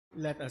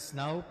Let us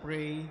now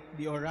pray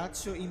the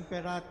Oratio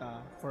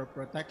Imperata for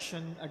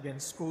protection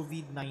against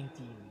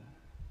COVID-19.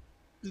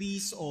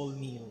 Please all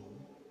kneel.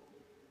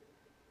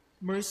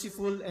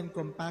 Merciful and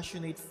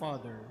compassionate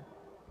Father,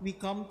 we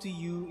come to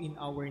you in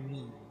our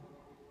need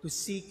to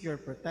seek your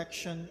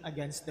protection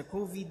against the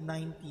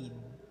COVID-19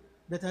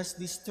 that has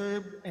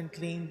disturbed and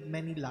claimed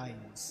many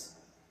lives.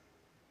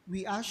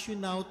 We ask you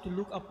now to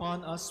look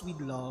upon us with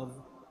love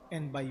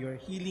and by your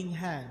healing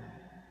hand,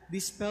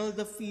 dispel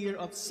the fear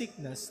of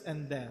sickness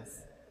and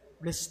death,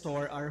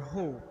 restore our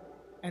hope,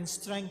 and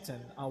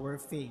strengthen our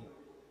faith.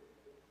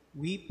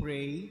 We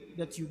pray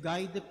that you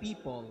guide the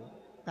people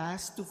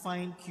tasked to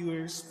find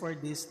cures for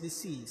this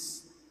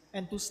disease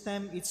and to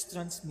stem its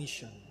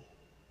transmission.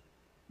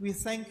 We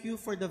thank you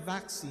for the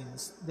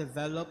vaccines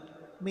developed,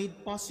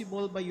 made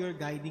possible by your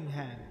guiding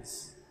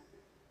hands.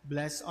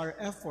 Bless our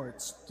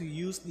efforts to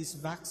use these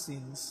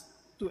vaccines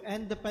to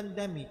end the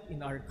pandemic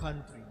in our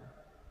country.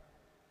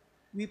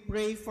 We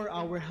pray for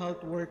our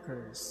health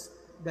workers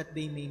that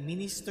they may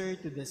minister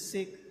to the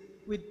sick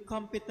with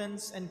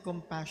competence and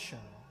compassion.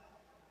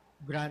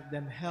 Grant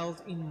them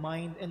health in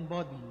mind and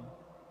body,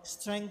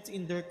 strength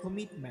in their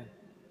commitment,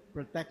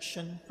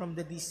 protection from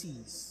the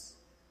disease.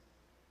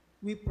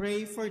 We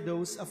pray for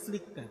those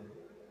afflicted.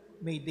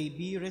 May they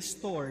be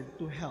restored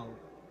to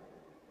health.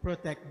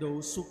 Protect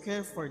those who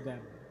care for them.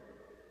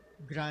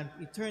 Grant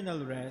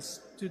eternal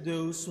rest to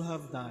those who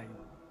have died.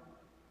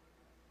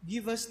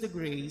 Give us the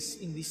grace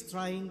in these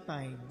trying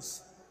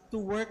times to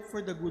work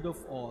for the good of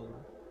all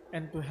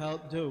and to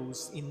help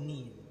those in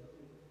need.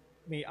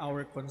 May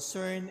our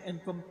concern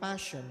and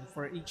compassion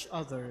for each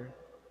other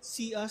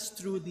see us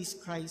through this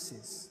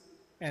crisis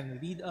and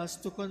lead us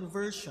to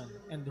conversion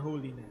and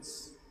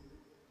holiness.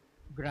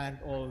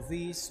 Grant all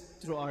this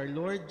through our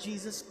Lord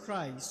Jesus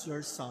Christ,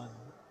 your Son,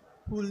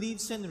 who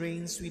lives and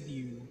reigns with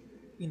you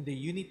in the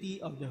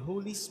unity of the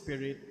Holy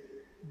Spirit,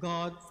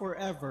 God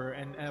forever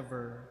and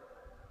ever.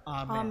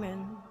 Amen.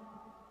 Amen.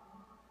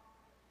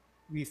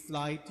 We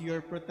fly to your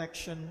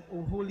protection,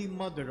 O Holy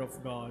Mother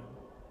of God.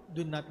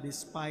 Do not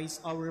despise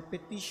our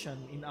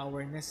petition in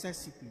our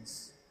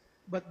necessities,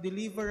 but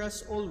deliver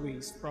us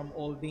always from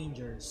all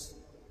dangers,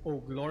 O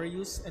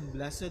glorious and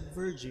blessed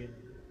Virgin.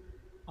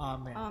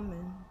 Amen.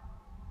 Amen.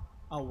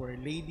 Our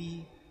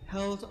Lady,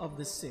 health of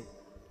the sick.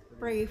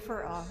 Pray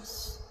for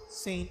us.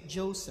 Saint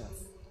Joseph.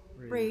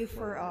 Pray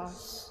for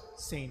us.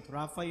 Saint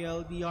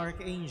Raphael the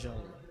Archangel.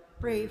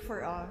 Pray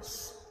for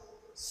us.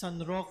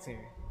 San Roque.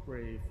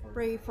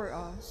 Pray for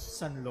us.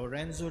 San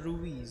Lorenzo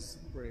Ruiz.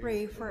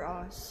 Pray for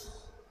us.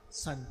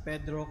 San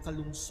Pedro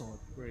Calungsod.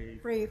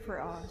 Pray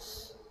for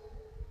us.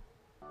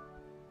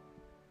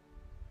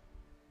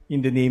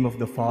 In the name of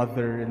the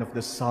Father, and of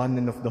the Son,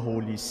 and of the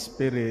Holy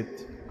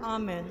Spirit.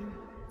 Amen.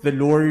 The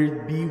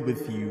Lord be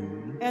with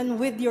you. And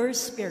with your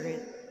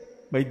spirit.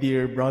 My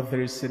dear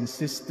brothers and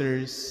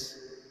sisters,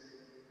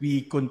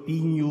 we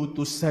continue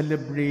to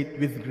celebrate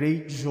with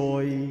great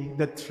joy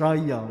the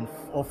triumph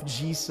of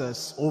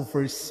Jesus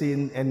over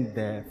sin and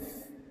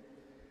death.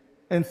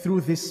 And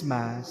through this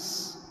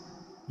Mass,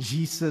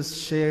 Jesus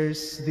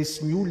shares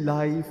this new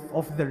life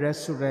of the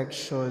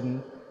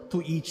resurrection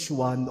to each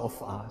one of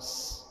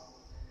us.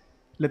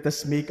 Let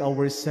us make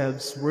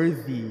ourselves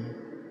worthy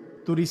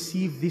to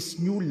receive this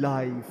new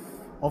life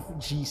of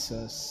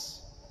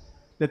Jesus.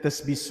 Let us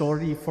be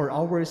sorry for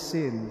our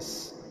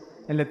sins,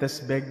 and let us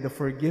beg the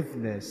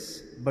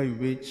forgiveness by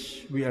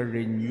which we are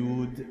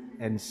renewed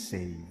and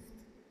saved.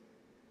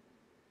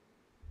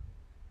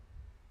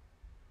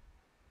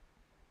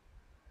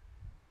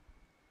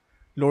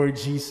 Lord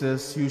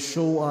Jesus, you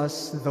show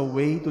us the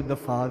way to the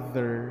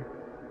Father.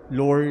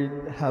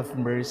 Lord, have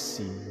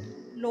mercy.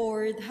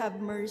 Lord, have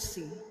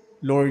mercy.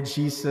 Lord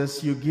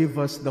Jesus, you give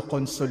us the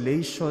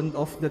consolation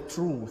of the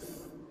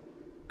truth.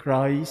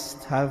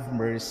 Christ, have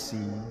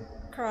mercy.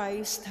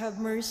 Christ, have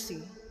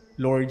mercy.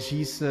 Lord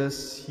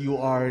Jesus, you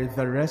are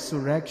the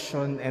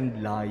resurrection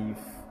and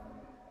life.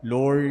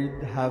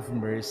 Lord, have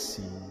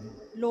mercy.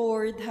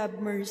 Lord, have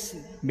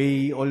mercy.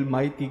 May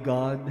Almighty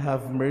God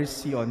have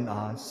mercy on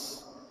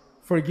us,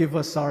 forgive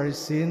us our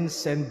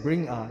sins, and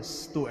bring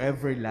us to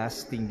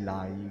everlasting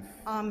life.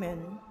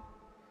 Amen.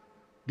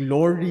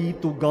 Glory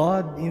to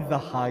God in the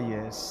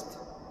highest,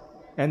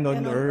 and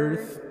on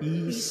earth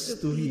peace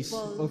to his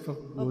people of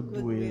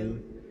goodwill.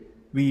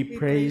 We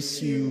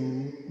praise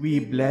you, we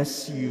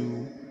bless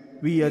you,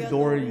 we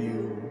adore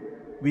you,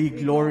 we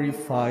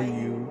glorify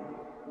you,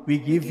 we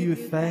give you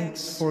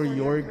thanks for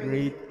your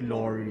great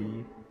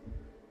glory.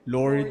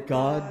 Lord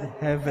God,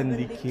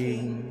 Heavenly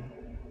King,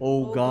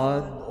 O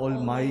God,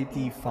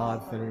 Almighty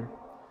Father,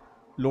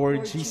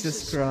 Lord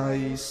Jesus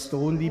Christ,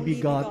 only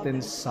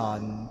begotten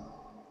Son,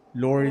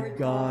 Lord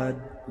God,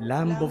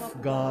 Lamb of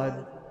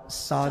God,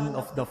 Son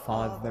of the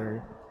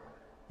Father,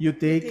 you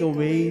take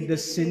away the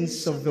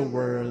sins of the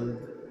world,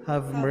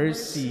 have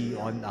mercy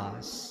on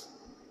us.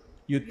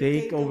 You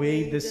take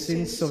away the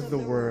sins of the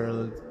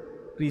world,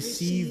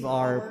 receive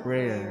our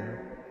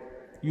prayer.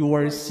 You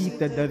are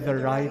seated at the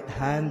right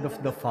hand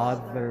of the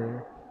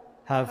Father,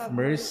 have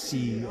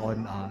mercy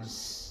on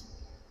us.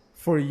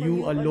 For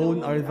you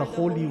alone are the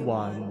Holy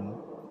One.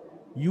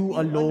 You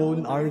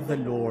alone are the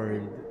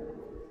Lord.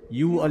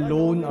 You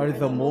alone are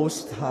the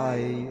Most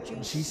High,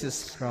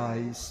 Jesus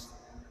Christ,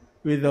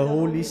 with the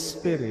Holy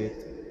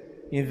Spirit,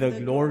 in the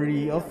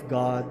glory of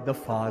God the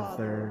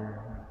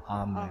Father.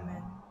 Amen.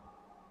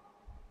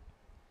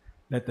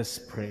 Let us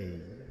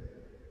pray.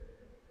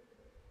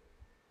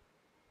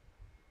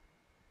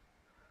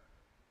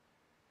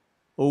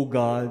 O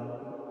God,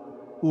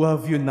 who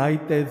have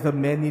united the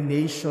many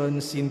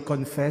nations in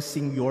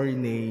confessing your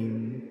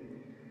name,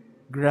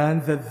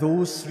 grant that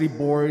those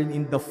reborn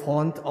in the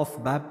font of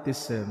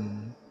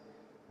baptism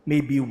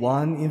may be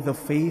one in the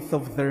faith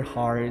of their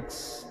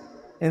hearts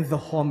and the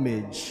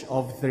homage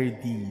of their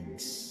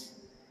deeds.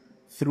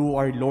 Through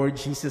our Lord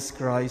Jesus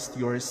Christ,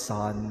 your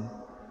Son,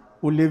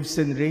 who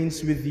lives and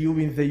reigns with you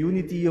in the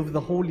unity of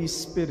the Holy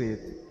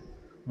Spirit,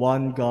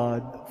 one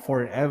God,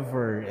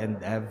 forever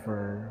and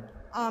ever.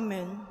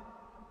 Amen.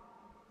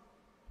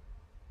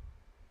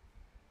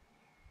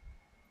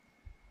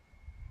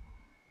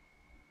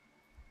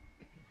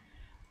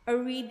 A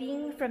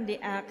reading from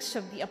the Acts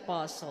of the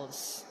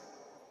Apostles.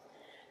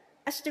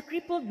 As the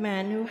crippled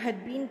man who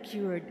had been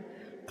cured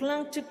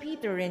clung to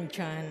Peter and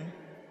John,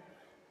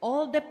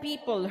 all the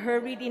people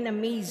hurried in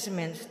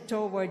amazement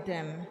toward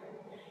them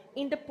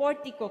in the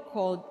portico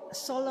called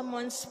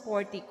Solomon's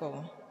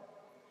Portico.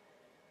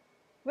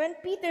 When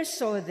Peter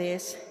saw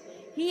this,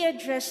 he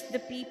addressed the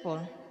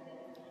people,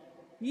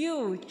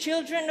 "You,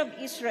 children of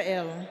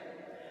Israel,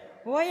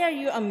 why are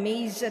you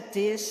amazed at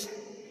this?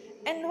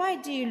 And why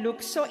do you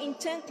look so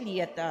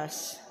intently at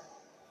us,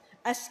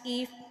 as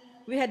if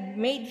we had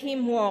made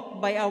him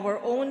walk by our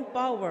own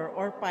power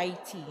or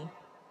piety?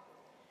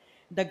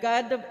 The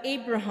God of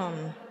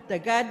Abraham, the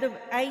God of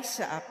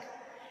Isaac,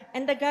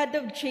 and the God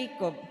of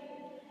Jacob,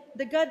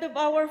 the God of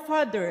our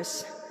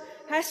fathers,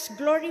 has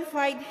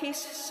glorified his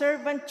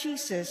servant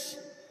Jesus,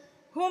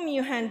 whom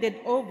you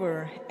handed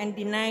over and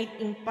denied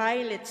in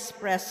Pilate's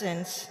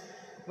presence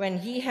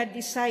when he had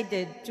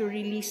decided to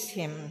release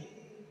him.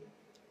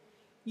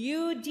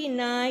 You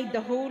denied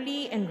the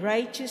Holy and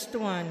Righteous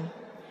One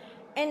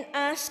and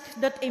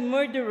asked that a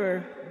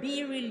murderer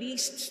be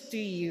released to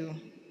you.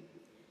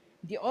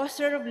 The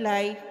author of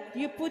life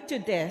you put to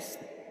death,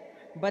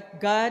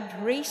 but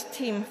God raised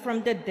him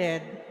from the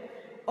dead.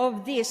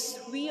 Of this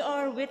we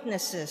are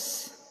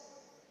witnesses.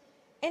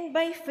 And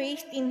by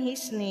faith in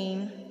his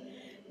name,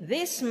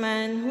 this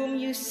man whom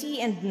you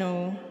see and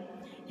know,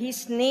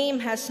 his name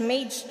has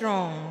made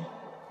strong,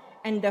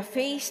 and the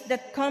faith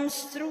that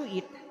comes through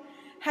it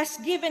has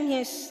given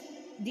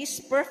this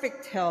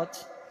perfect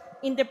health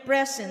in the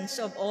presence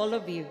of all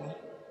of you.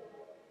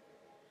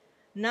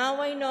 Now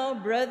I know,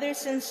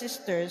 brothers and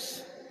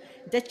sisters,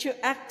 that you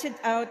acted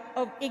out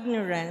of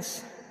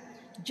ignorance,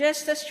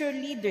 just as your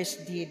leaders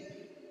did.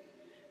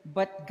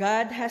 But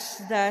God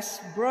has thus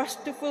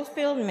brought to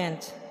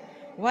fulfillment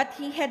what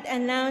he had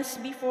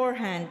announced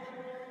beforehand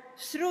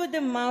through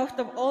the mouth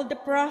of all the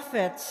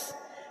prophets,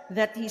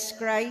 that his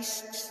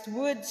Christ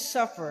would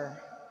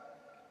suffer.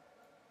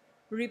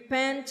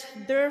 Repent,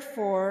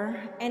 therefore,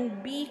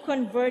 and be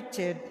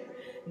converted,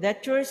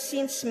 that your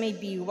sins may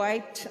be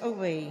wiped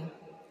away,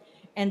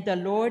 and the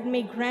Lord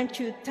may grant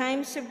you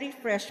times of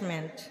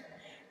refreshment,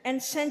 and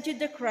send you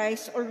the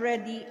Christ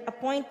already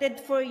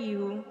appointed for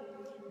you,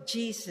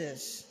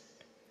 Jesus,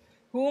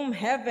 whom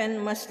heaven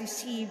must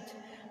receive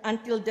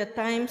until the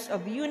times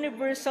of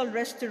universal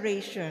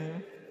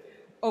restoration,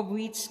 of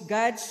which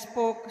God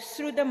spoke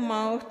through the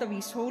mouth of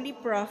his holy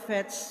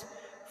prophets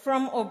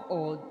from of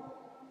old.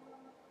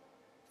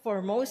 For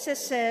Moses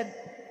said,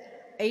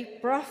 "A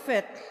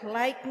prophet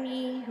like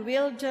me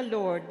will the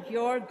Lord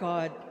your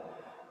God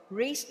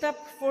raise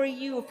up for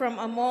you from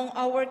among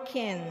our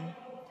kin.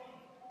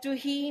 To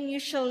him you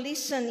shall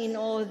listen in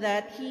all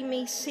that he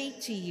may say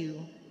to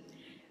you.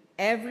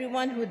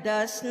 Everyone who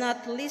does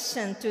not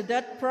listen to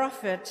that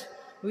prophet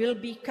will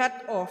be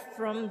cut off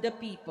from the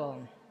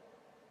people."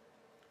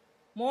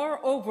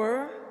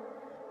 Moreover,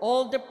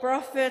 all the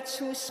prophets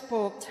who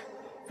spoke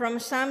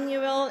from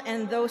Samuel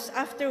and those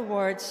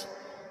afterwards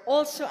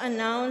also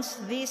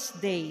announced these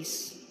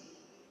days.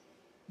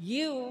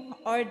 You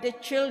are the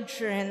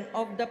children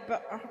of the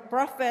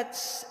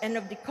prophets and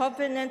of the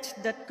covenant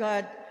that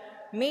God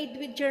made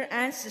with your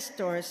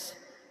ancestors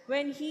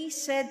when he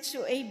said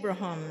to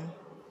Abraham,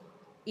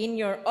 "In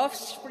your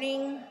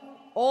offspring,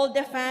 all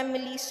the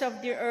families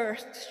of the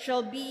earth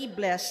shall be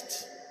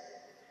blessed."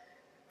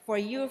 For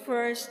you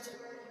first,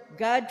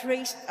 God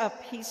raised up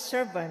his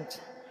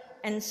servant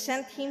and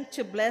sent him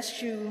to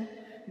bless you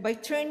by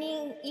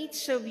turning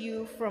each of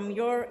you from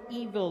your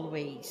evil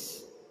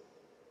ways.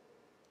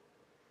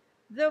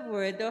 The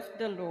word of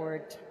the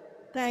Lord.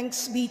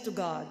 Thanks be to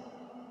God.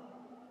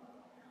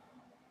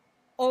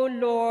 O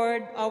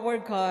Lord, our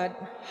God,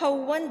 how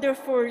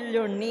wonderful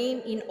your name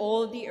in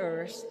all the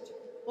earth.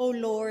 O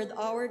Lord,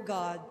 our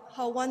God,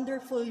 how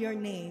wonderful your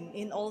name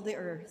in all the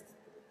earth.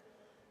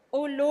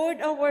 O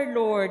Lord, our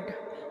Lord,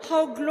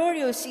 how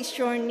glorious is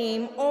your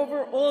name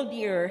over all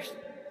the earth.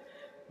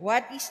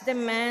 What is the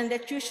man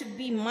that you should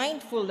be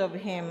mindful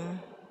of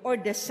him? or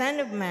the Son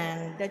of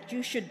Man that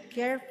you should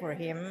care for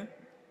him?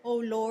 O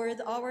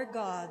Lord our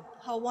God,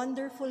 how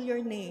wonderful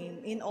your name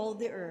in all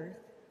the earth.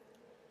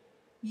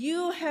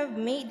 You have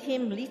made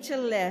him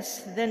little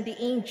less than the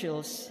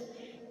angels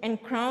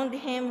and crowned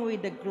him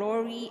with the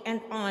glory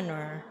and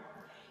honor.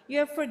 You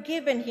have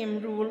forgiven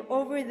him rule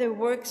over the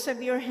works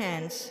of your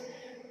hands,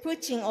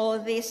 putting all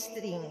these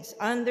things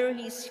under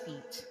his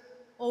feet.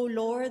 O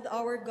Lord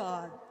our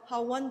God,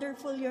 how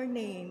wonderful your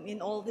name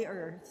in all the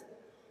earth.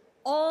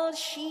 All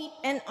sheep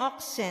and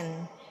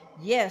oxen,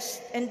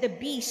 yes, and the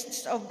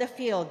beasts of the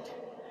field,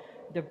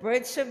 the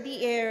birds of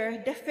the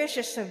air, the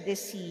fishes of the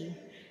sea,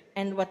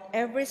 and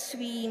whatever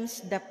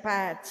swims the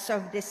paths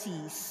of the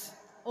seas.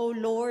 O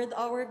Lord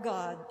our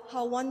God,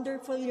 how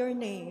wonderful your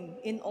name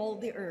in all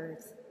the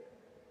earth.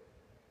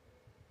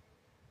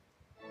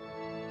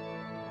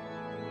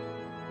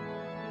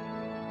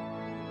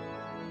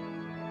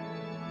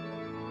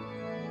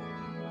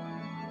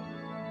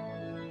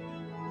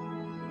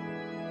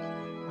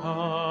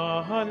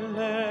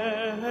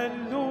 Alleluia,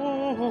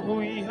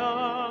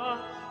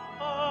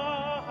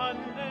 alleluia,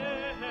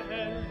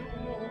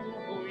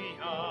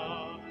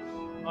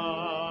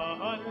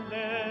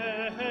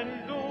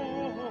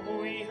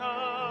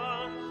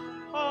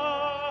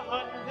 alleluia,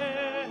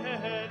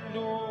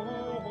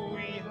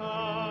 alleluia.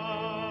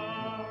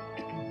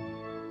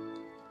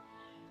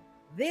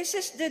 This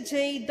is the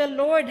day the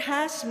Lord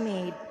has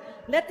made.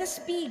 Let us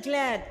be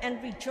glad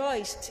and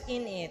rejoice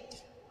in it.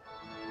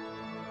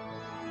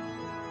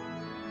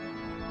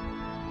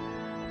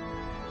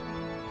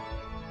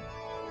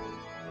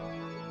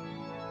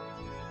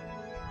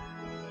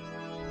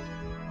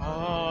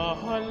 Alleluia,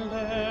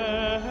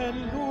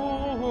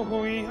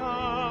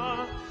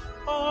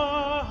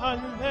 alleluia,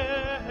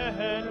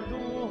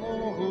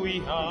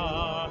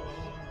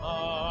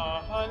 alleluia,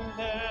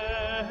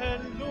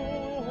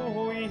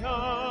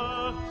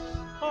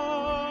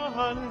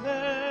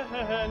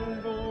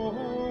 alleluia.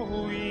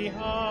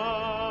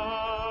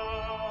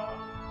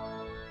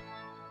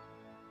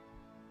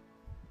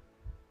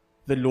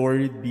 The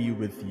Lord be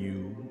with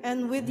you.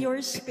 And with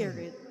your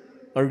spirit.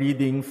 A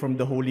reading from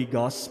the Holy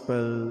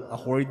Gospel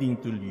according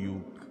to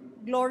Luke.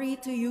 Glory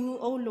to you,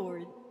 O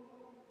Lord.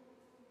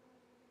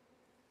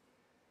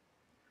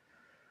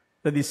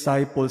 The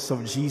disciples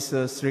of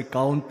Jesus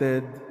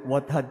recounted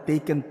what had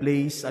taken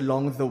place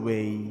along the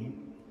way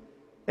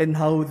and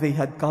how they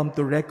had come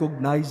to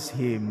recognize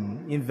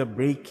him in the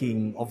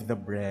breaking of the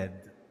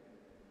bread.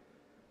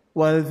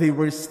 While they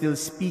were still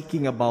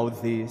speaking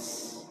about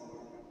this,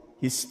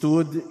 he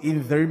stood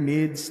in their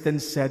midst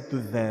and said to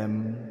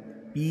them,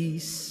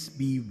 "Peace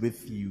be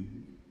with you."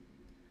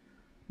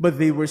 But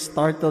they were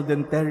startled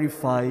and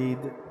terrified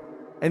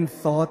and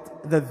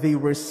thought that they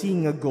were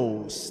seeing a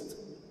ghost.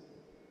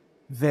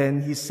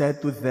 Then he said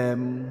to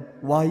them,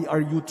 "Why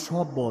are you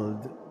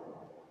troubled?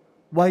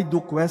 Why do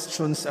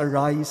questions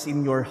arise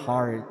in your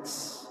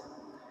hearts?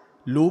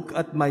 Look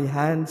at my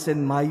hands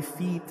and my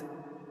feet,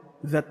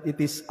 that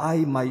it is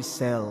I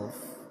myself.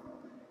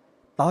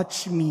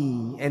 Touch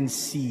me and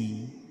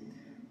see,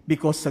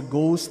 because a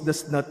ghost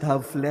does not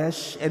have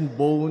flesh and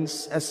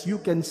bones as you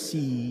can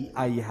see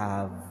I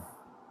have."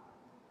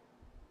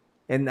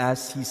 And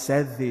as he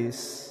said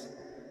this,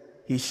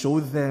 he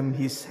showed them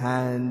his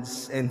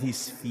hands and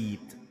his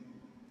feet.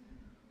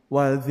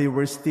 While they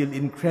were still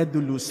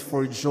incredulous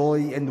for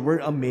joy and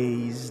were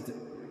amazed,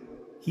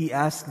 he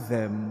asked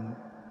them,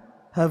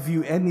 "Have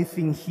you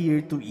anything here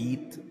to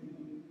eat?"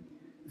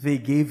 They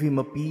gave him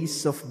a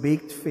piece of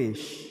baked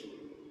fish.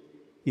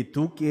 He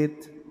took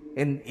it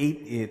and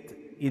ate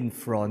it in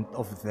front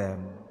of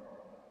them.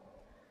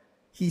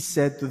 He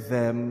said to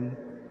them,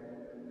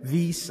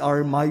 "These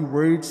are my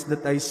words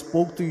that I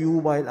spoke to you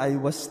while I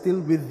was still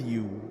with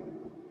you,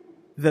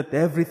 that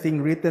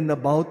everything written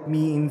about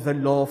me in the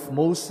law of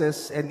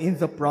Moses and in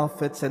the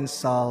prophets and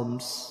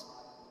Psalms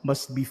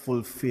must be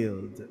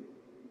fulfilled."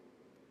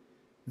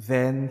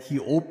 Then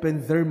he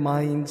opened their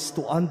minds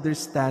to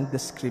understand the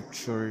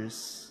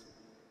scriptures,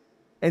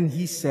 and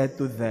he said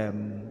to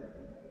them,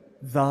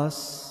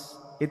 "Thus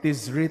it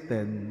is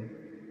written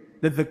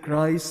that the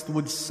Christ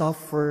would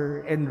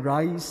suffer and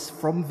rise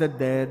from the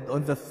dead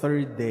on the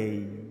third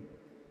day,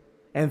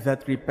 and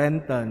that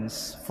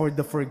repentance for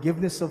the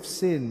forgiveness of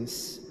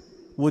sins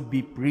would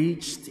be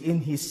preached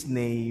in his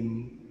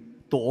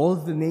name to all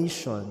the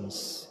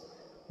nations,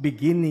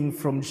 beginning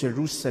from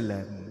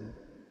Jerusalem.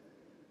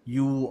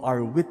 You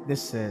are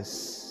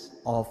witnesses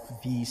of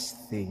these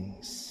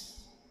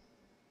things."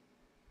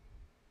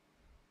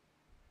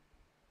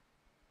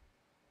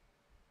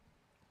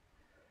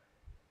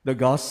 The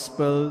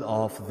Gospel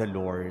of the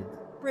Lord.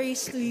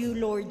 Praise to you,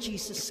 Lord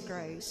Jesus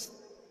Christ.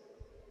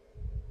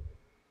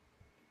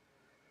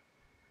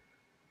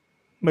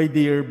 My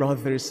dear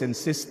brothers and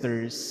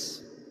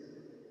sisters,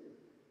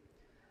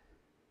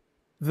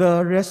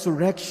 the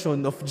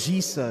resurrection of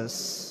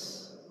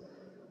Jesus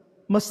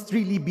must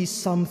really be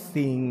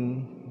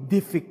something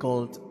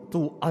difficult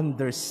to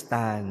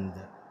understand.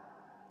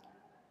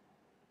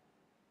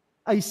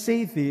 I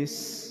say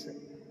this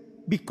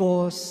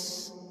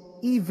because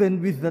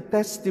even with the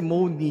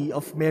testimony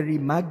of Mary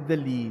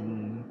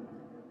Magdalene,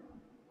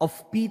 of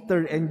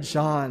Peter and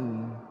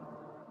John,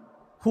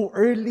 who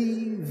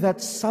early that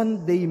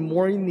Sunday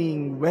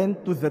morning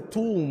went to the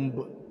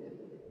tomb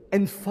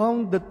and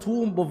found the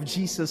tomb of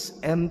Jesus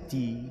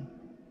empty,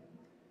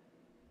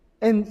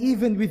 and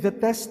even with the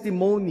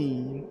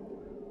testimony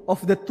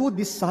of the 2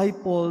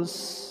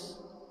 disciples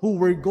who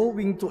were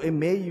going to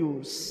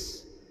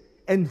Emmaus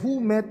and who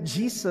met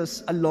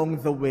Jesus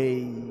along the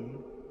way.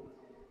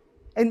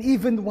 And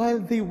even while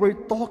they were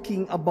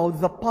talking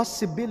about the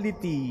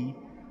possibility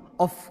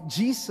of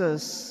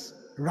Jesus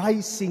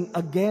rising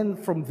again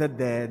from the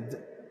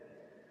dead,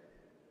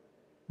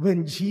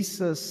 when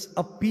Jesus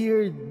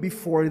appeared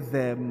before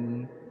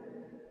them,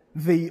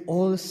 they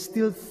all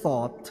still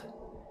thought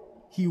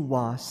he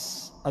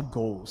was a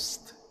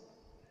ghost.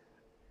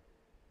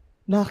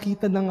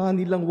 Nakita na nga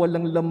nilang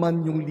walang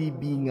laman yung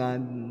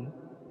libingan.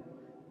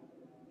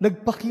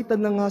 Nagpakita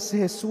na nga si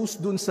Jesus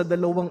doon sa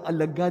 2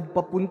 alagad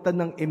papunta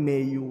ng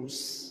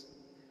Emmaus.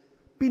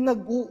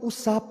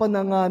 Pinag-uusapan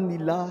na nga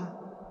nila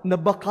na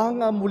baka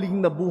nga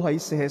muling nabuhay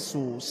si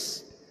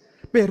Jesus.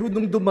 Pero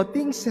nung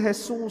dumating si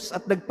Jesus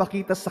at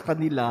nagpakita sa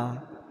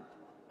kanila,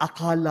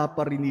 akala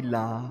pa rin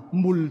nila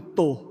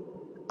multo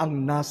ang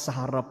nasa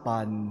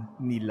harapan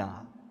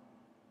nila.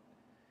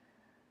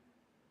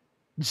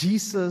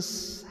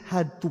 Jesus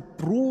had to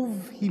prove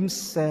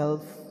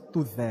himself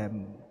to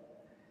them.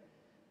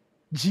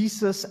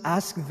 Jesus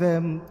asked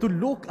them to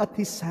look at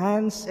his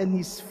hands and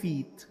his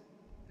feet.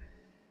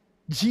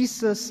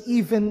 Jesus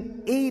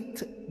even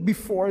ate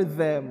before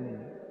them.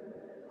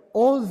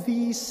 All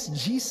these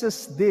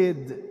Jesus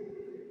did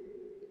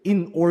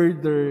in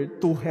order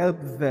to help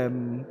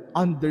them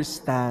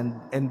understand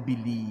and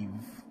believe.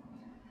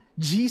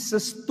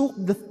 Jesus took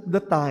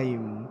the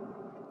time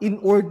in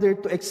order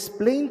to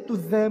explain to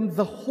them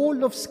the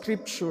whole of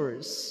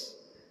Scriptures,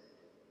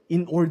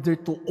 in order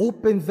to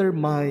open their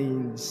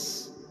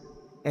minds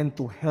and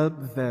to help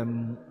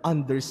them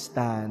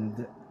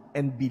understand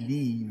and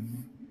believe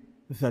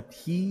that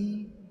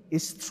He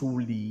is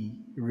truly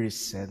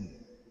risen.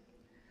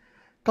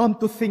 Come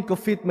to think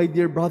of it, my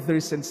dear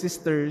brothers and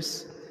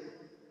sisters,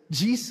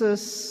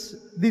 Jesus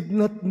did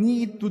not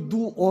need to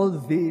do all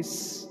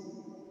this.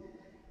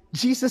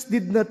 Jesus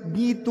did not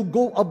need to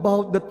go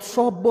about the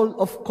trouble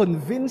of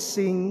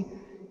convincing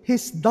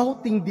his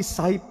doubting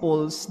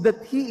disciples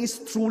that He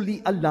is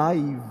truly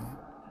alive.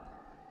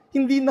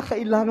 Hindi na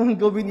kailangan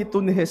gawin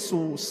ito ni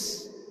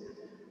Jesus.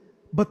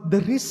 But the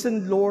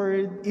risen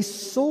Lord is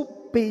so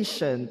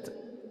patient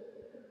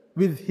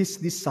with His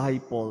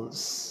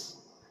disciples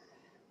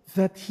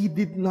that He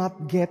did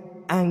not get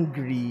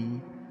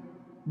angry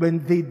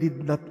when they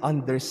did not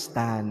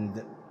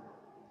understand.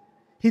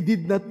 He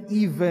did not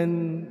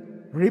even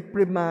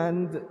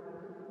reprimand,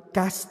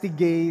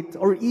 castigate,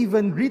 or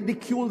even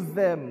ridicule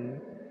them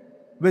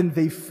when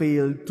they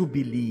failed to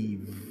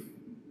believe.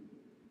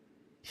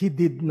 He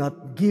did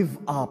not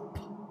give up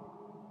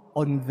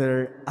on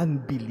their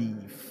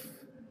unbelief.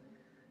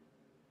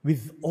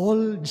 With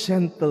all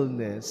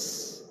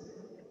gentleness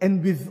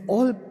and with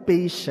all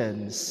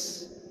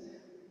patience,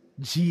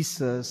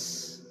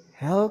 Jesus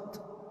helped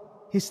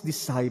His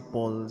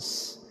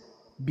disciples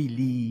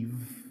believe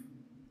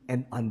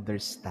and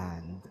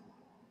understand.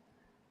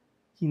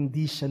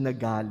 Hindi siya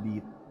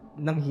nagalit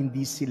nang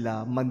hindi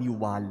sila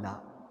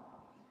maniwala.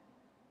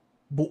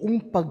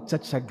 Buong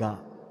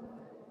pagtsatsaga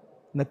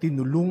na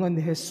tinulungan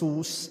ni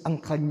Jesus ang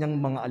kanyang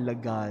mga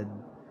alagad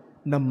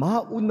na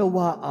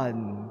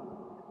maunawaan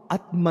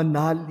at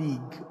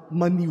manalig,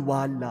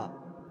 maniwala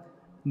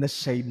na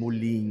siya'y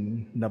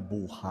muling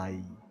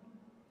nabuhay.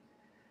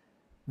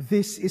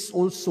 This is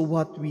also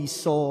what we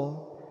saw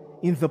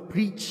in the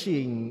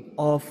preaching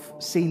of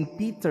Saint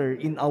Peter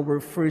in our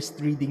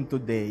first reading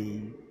today.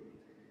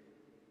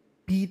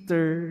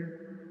 Peter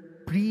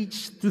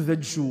preached to the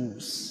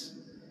Jews,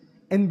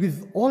 and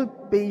with all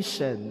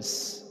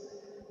patience,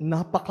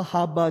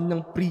 napakahaba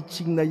ng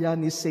preaching na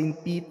yan ni Saint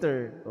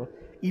Peter.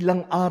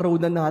 Ilang araw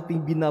na nating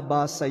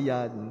binabasa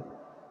yan.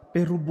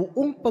 Pero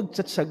buong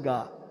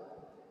pagtsatsaga,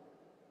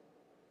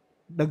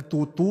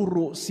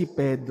 nagtuturo si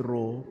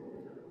Pedro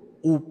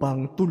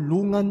upang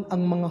tulungan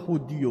ang mga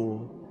Hudyo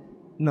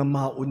na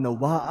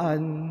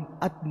maunawaan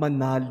at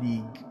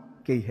manalig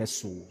kay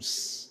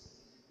Jesus.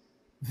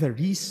 The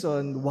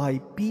reason why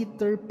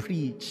Peter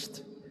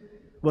preached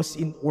was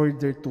in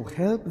order to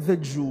help the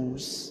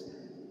Jews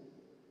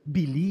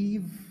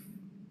believe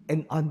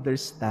and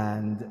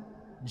understand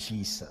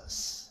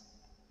Jesus.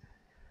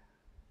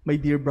 My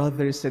dear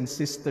brothers and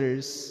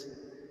sisters,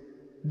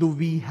 do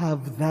we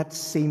have that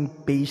same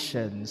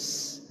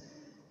patience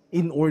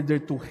in order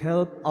to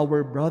help our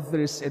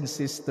brothers and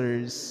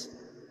sisters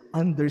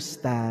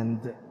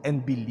understand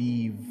and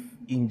believe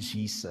in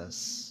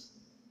Jesus?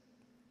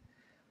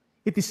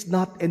 It is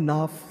not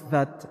enough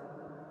that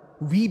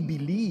we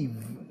believe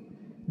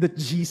that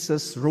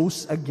Jesus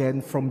rose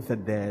again from the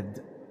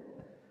dead.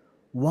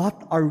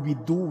 What are we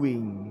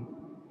doing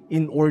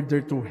in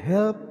order to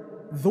help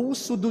those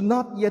who do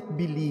not yet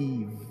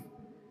believe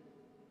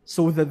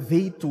so that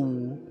they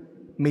too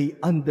may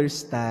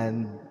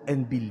understand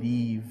and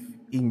believe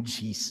in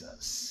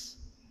Jesus.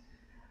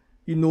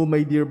 You know,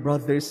 my dear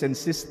brothers and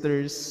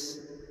sisters,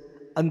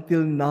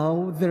 until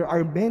now, there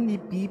are many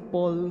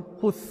people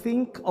who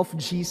think of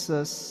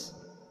Jesus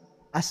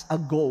as a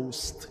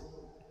ghost.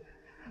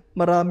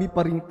 Marami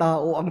pa ring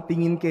tao ang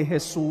tingin kay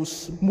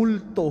Jesus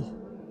multo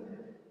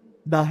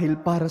dahil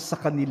para sa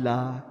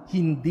kanila,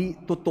 hindi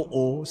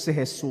totoo si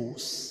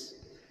Jesus.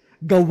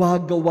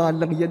 Gawa-gawa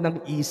lang yan ng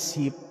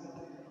isip.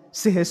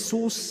 Si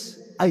Jesus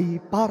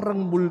ay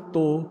parang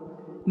multo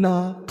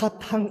na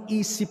kathang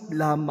isip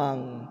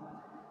lamang.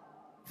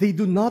 They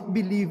do not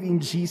believe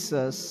in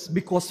Jesus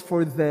because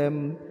for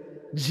them,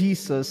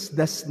 Jesus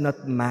does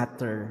not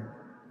matter.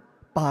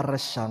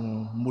 Para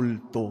siyang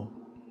multo.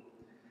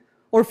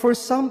 Or for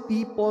some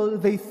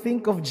people, they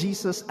think of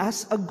Jesus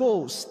as a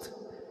ghost,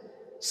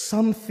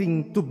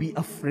 something to be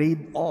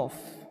afraid of.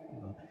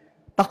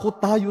 Takot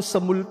tayo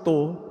sa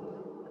multo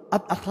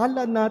at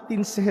akala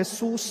natin si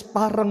Jesus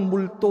parang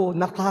multo,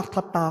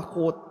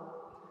 nakakatakot.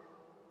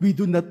 We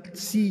do not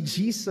see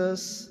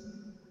Jesus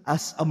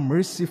as a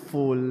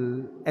merciful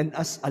and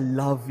as a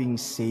loving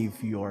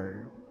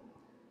Savior.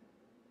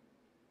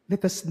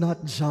 Let us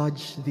not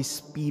judge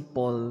these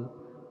people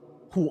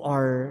who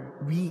are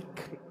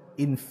weak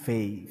in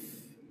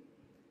faith.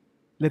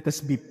 Let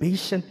us be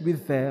patient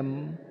with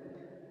them,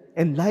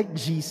 and like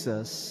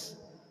Jesus,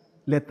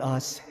 let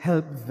us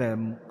help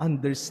them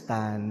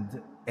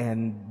understand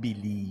and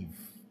believe.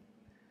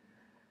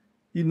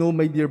 You know,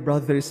 my dear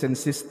brothers and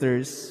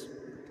sisters,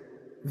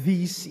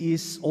 this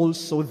is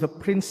also the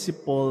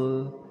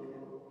principle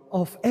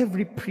of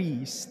every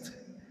priest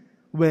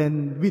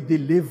when we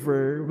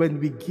deliver, when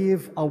we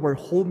give our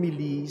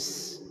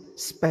homilies,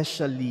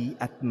 especially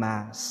at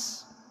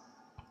Mass.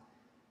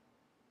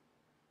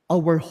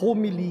 Our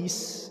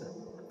homilies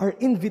are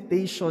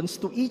invitations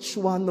to each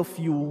one of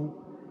you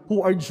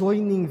who are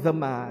joining the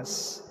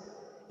Mass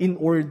in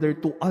order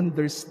to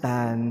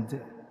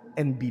understand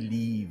and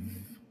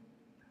believe.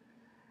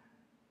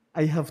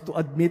 I have to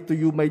admit to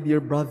you, my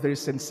dear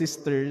brothers and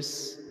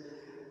sisters,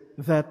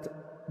 that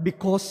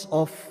because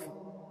of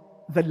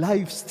the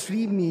live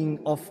streaming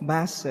of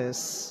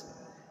Masses,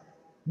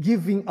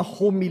 giving a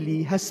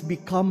homily has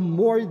become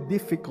more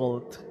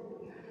difficult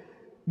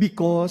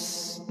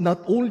because not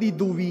only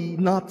do we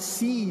not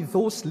see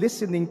those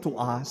listening to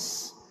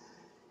us,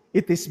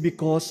 it is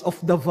because of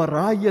the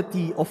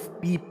variety of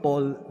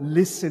people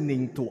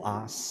listening to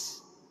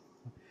us.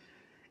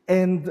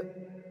 And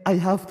I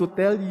have to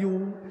tell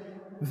you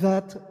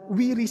that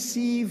we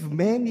receive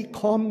many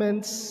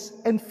comments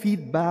and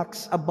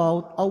feedbacks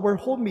about our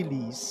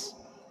homilies,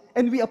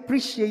 and we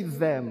appreciate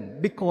them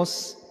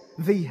because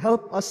they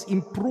help us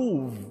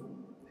improve.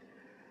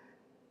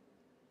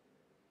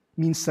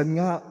 Minsan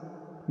nga,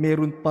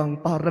 meron pang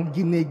parang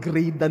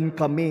ginegradean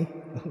kami.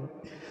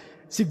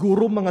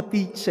 Siguro mga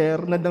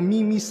teacher na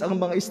namimiss ang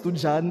mga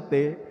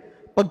estudyante,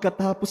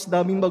 pagkatapos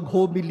naming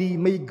mag-homily,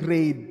 may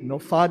grade. No?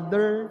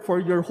 Father,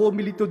 for your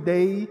homily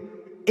today,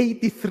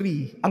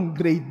 83 ang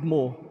grade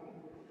mo.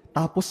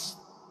 Tapos,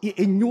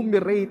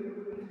 i-enumerate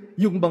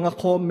yung mga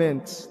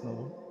comments.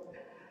 No?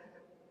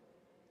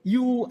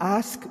 You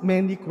ask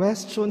many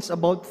questions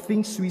about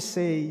things we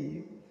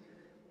say.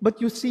 But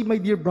you see, my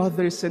dear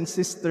brothers and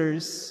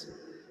sisters,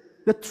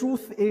 the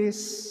truth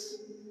is,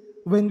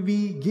 when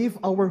we give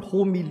our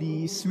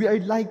homilies, we are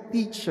like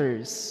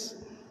teachers.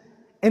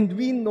 And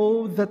we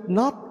know that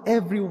not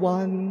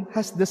everyone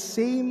has the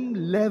same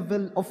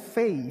level of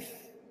faith.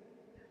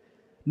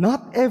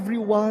 Not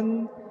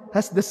everyone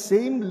has the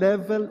same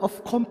level of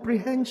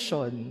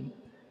comprehension.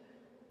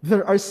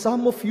 There are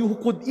some of you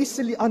who could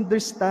easily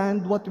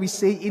understand what we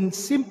say in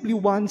simply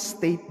one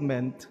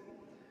statement.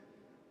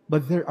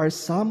 But there are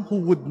some who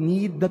would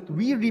need that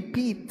we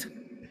repeat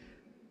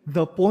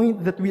the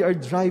point that we are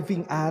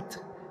driving at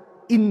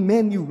in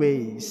many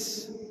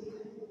ways.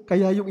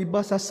 Kaya yung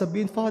iba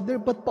sasabihin,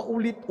 Father, ba't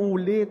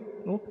paulit-ulit?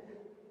 No?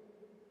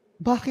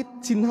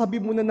 Bakit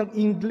sinabi mo na ng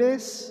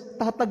English,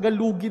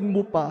 tatagalugin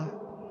mo pa?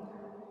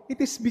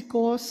 It is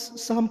because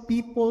some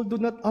people do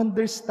not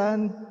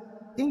understand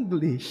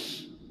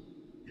English.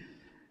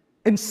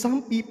 And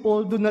some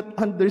people do not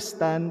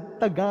understand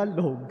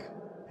Tagalog.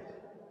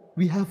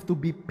 We have to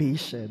be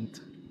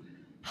patient.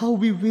 How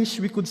we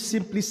wish we could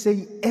simply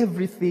say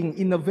everything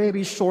in a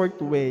very short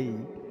way.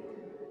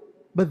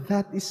 But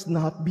that is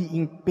not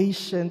being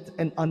patient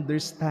and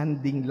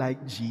understanding like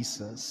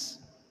Jesus.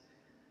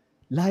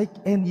 Like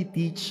any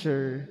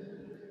teacher,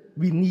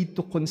 we need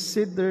to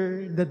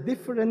consider the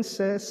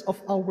differences of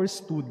our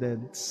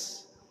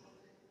students.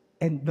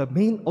 And the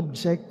main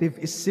objective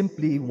is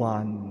simply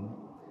one,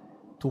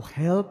 to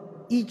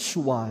help each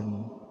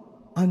one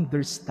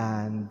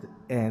understand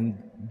and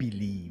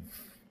believe.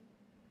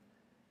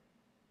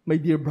 My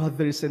dear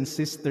brothers and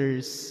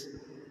sisters,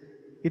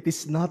 it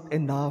is not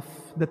enough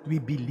that we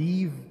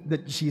believe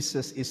that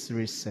Jesus is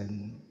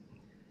risen.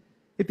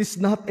 It is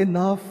not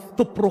enough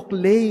to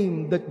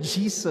proclaim that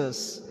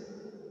Jesus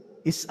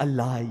is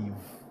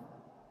alive.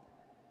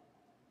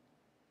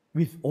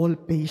 With all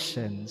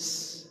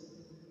patience,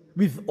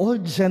 With all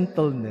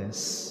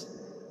gentleness,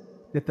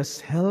 let us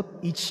help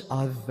each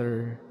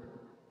other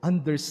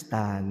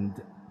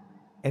understand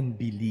and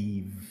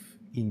believe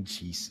in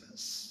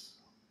Jesus.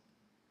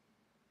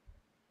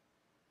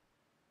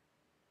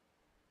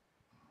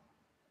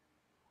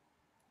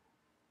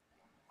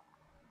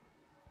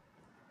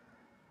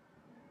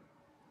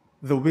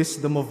 The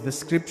wisdom of the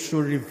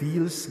Scripture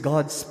reveals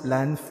God's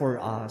plan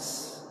for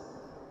us.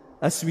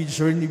 As we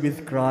journey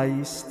with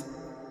Christ,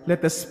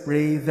 let us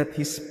pray that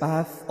His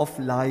path of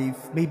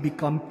life may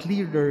become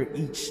clearer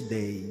each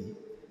day.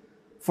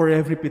 For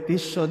every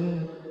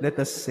petition, let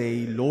us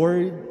say,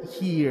 Lord,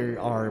 hear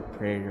our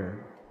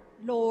prayer.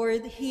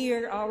 Lord,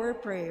 hear our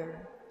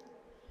prayer.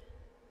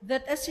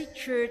 That as a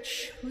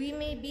church we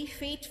may be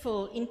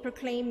faithful in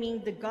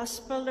proclaiming the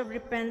gospel of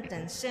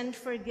repentance and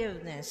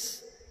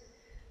forgiveness,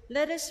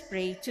 let us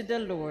pray to the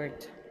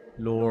Lord.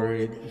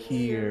 Lord,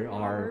 hear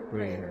our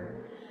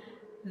prayer.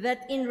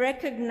 That in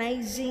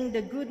recognizing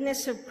the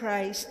goodness of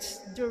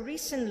Christ, the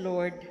risen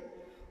Lord,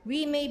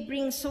 we may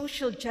bring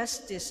social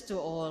justice to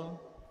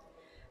all,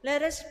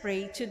 let us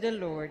pray to the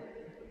Lord.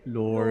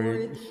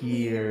 Lord,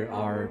 hear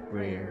our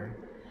prayer.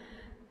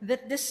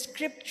 That the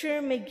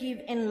Scripture may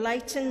give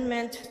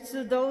enlightenment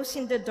to those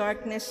in the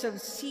darkness of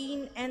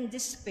sin and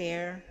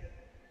despair,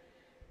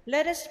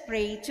 let us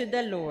pray to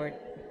the Lord.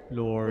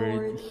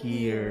 Lord,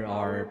 hear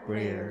our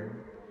prayer.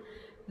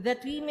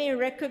 That we may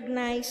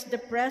recognize the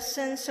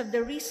presence of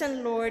the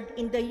risen Lord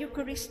in the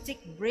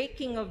Eucharistic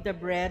breaking of the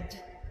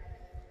bread,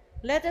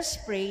 let us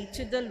pray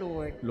to the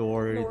Lord.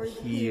 Lord,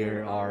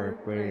 hear our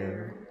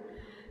prayer.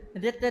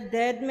 That the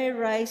dead may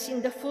rise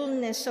in the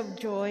fullness of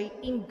joy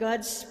in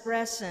God's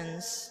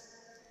presence,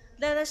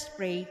 let us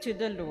pray to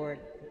the Lord.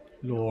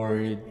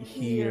 Lord,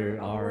 hear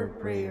our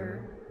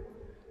prayer.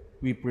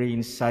 We pray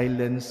in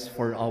silence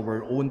for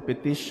our own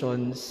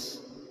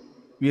petitions.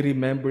 We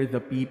remember the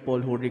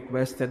people who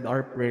requested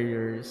our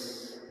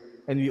prayers,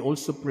 and we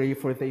also pray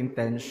for the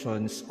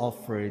intentions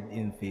offered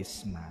in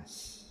this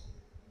Mass.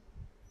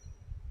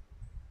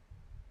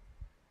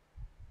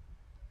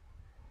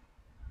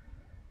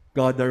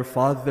 God our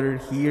Father,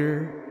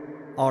 hear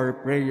our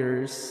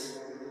prayers.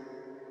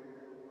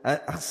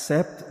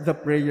 Accept the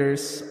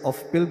prayers of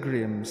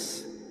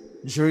pilgrims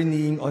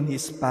journeying on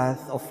His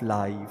path of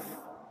life.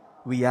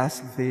 We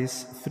ask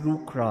this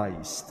through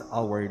Christ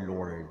our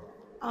Lord.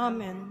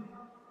 Amen.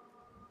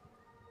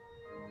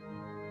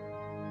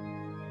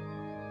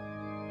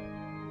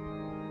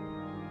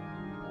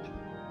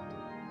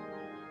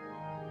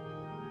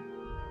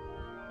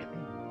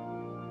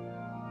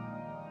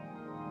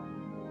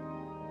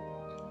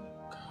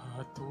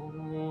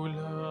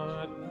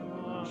 Katulad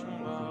ng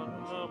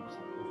mga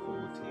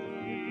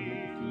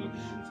putil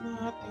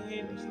na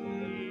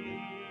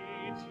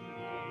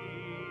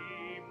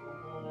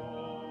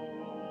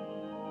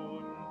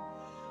tinitipon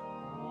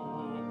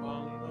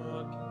upang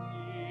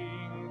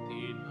maging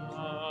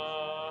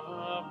tinapay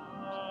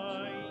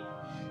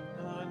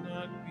na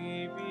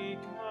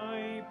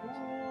nagbibigay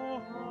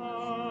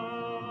buhay.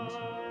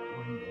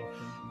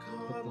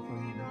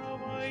 Kami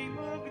nawa'y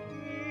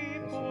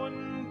magtipon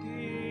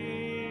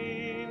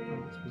din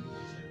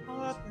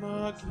at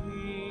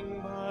maging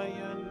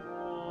bayan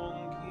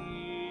mong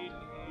giliw.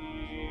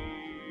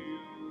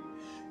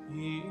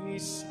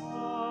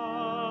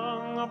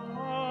 Isang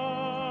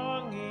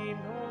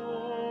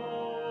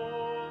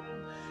Panginoon,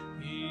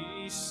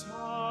 isang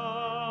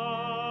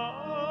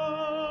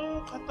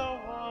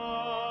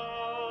katawan,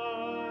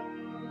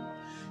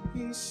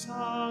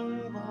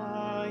 isang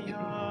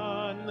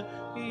bayan,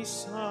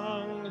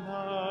 isang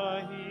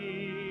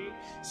lahi,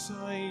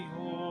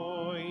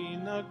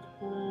 sa'yo'y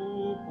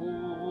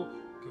nagbubugay.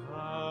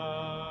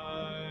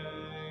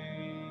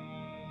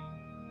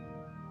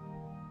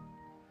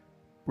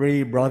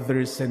 Pray,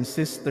 brothers and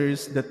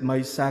sisters, that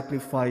my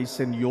sacrifice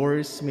and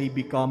yours may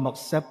become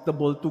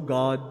acceptable to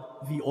God,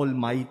 the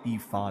Almighty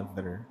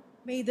Father.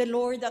 May the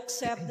Lord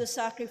accept the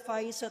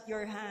sacrifice at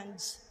your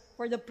hands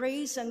for the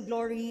praise and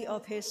glory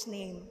of His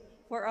name,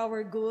 for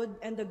our good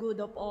and the good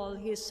of all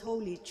His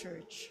holy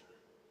church.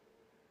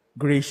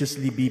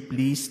 Graciously be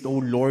pleased, O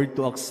Lord,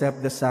 to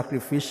accept the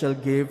sacrificial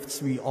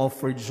gifts we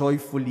offer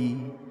joyfully,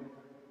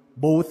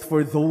 both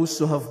for those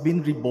who have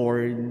been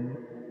reborn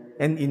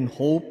and in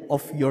hope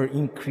of your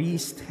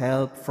increased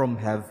help from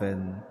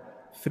heaven,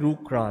 through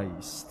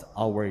Christ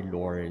our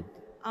Lord.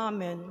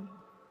 Amen.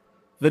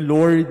 The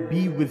Lord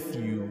be with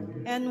you.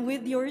 And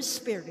with your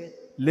spirit,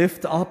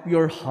 Lift up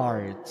your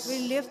hearts.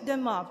 we lift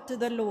them up to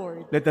the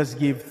Lord. Let us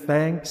give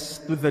thanks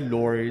to the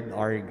Lord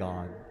our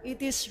God. It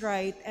is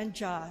right and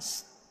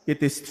just. It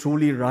is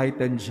truly right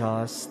and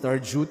just, our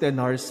duty and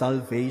our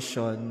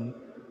salvation,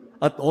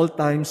 at all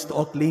times to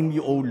acclaim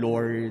you, O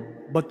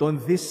Lord, but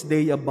on this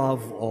day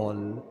above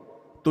all,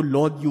 to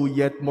laud you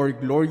yet more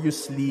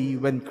gloriously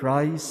when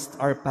Christ,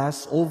 our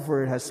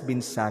Passover, has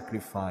been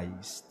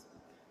sacrificed.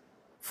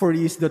 For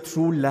he is the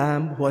true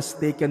Lamb who has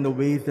taken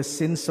away the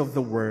sins of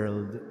the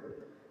world.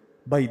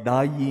 By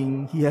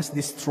dying, he has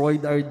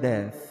destroyed our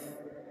death,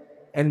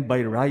 and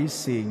by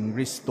rising,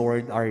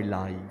 restored our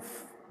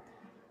life.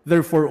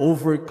 Therefore,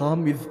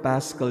 overcome with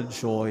paschal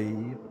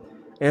joy,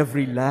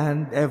 every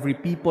land, every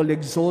people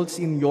exalts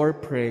in your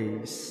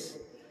praise,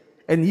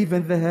 and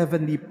even the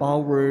heavenly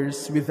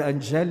powers with the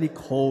angelic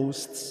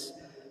hosts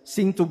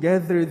sing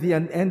together the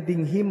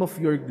unending hymn of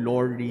your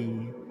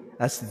glory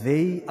as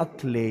they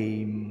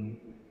acclaim,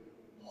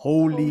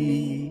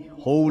 Holy,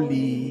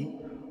 holy,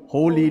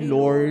 holy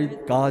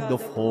Lord God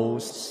of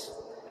hosts,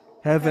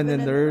 heaven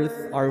and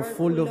earth are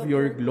full of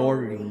your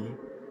glory.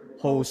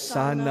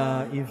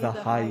 Hosanna in the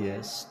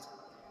highest.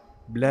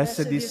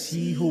 Blessed is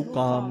he who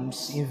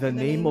comes in the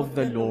name of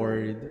the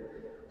Lord.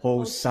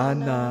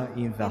 Hosanna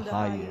in the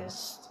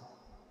highest.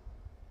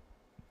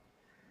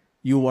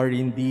 You are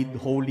indeed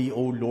holy,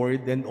 O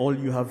Lord, and all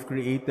you have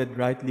created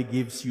rightly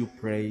gives you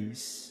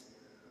praise.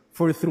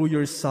 For through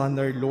your Son,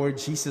 our Lord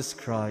Jesus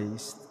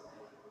Christ,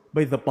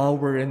 by the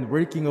power and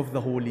working of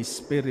the Holy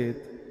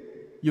Spirit,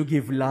 you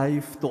give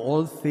life to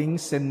all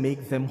things and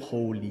make them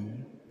holy.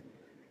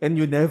 And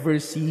you never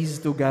cease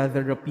to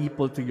gather a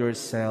people to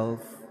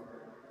yourself,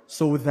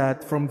 so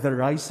that from the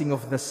rising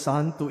of the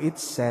sun to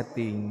its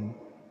setting,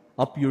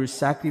 a pure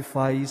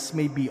sacrifice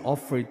may be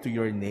offered to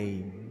your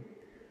name.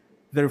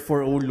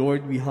 Therefore, O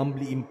Lord, we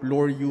humbly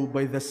implore you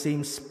by the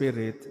same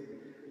Spirit,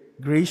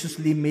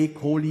 graciously make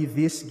holy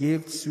these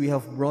gifts we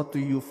have brought to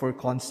you for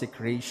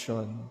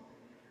consecration,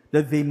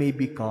 that they may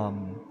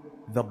become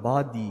the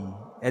body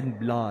and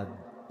blood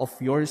of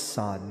your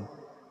Son,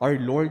 our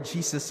Lord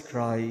Jesus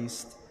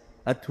Christ,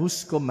 at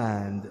whose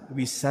command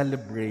we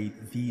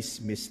celebrate these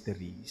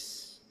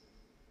mysteries.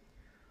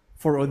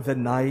 For on the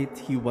night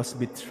he was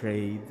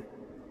betrayed,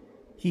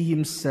 he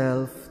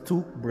himself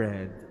took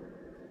bread,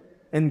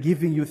 and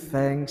giving you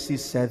thanks, he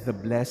said the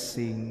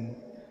blessing,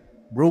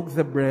 broke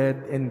the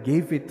bread, and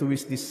gave it to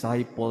his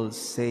disciples,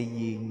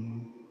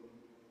 saying,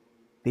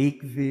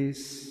 Take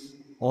this,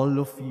 all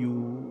of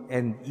you,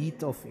 and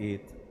eat of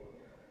it,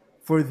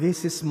 for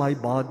this is my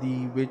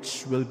body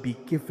which will be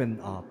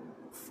given up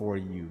for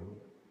you.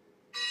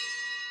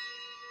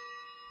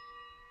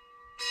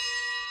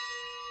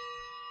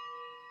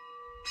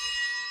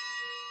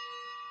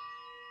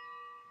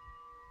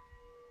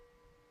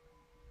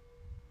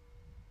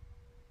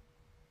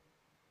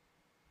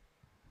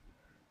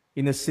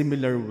 In a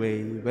similar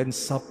way, when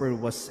supper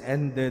was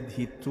ended,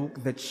 he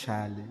took the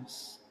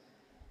chalice,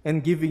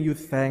 and giving you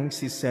thanks,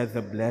 he said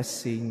the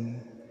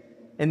blessing,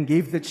 and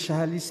gave the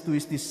chalice to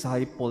his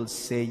disciples,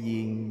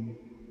 saying,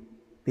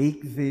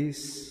 Take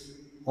this,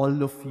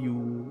 all of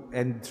you,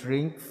 and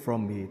drink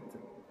from it.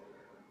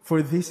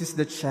 For this is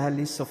the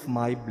chalice of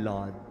my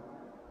blood,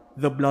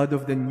 the blood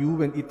of the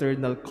new and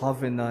eternal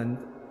covenant,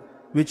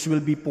 which will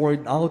be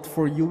poured out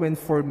for you and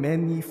for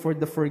many for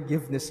the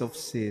forgiveness of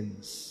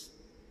sins.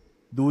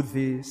 Do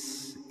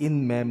this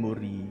in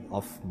memory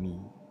of me.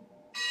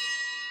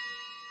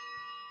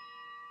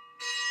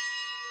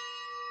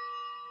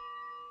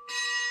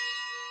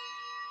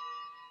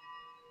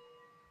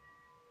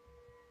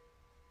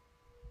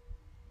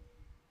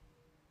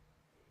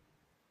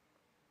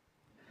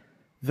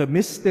 The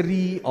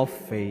mystery of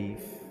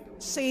faith.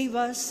 Save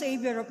us,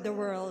 Savior of the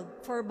world,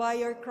 for by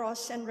your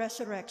cross and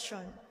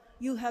resurrection,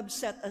 you have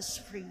set us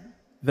free.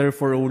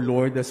 Therefore, O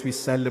Lord, as we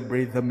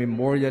celebrate the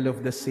memorial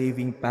of the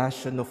saving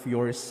passion of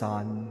your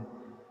Son,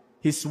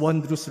 his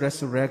wondrous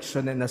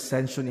resurrection and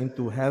ascension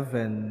into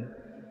heaven,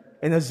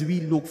 and as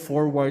we look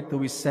forward to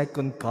his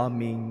second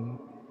coming,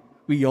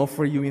 we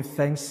offer you in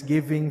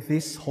thanksgiving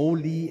this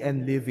holy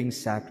and living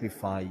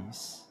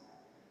sacrifice.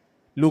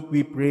 Look,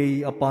 we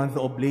pray, upon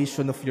the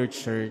oblation of your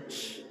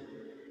Church,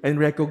 and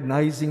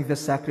recognizing the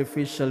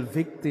sacrificial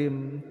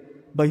victim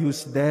by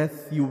whose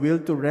death you will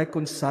to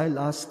reconcile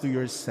us to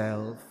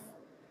yourself.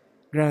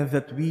 Grant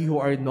that we who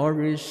are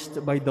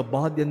nourished by the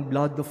body and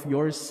blood of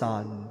your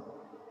Son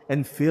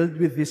and filled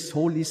with his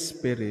Holy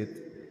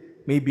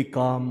Spirit may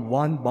become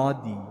one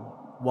body,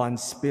 one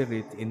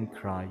spirit in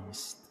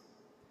Christ.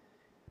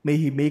 May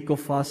he make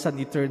of us an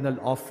eternal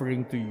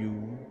offering to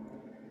you,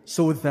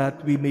 so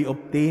that we may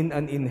obtain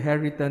an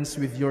inheritance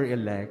with your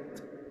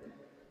elect,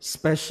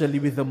 especially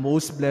with the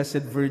most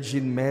blessed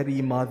Virgin Mary,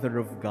 Mother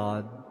of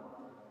God,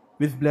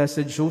 with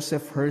blessed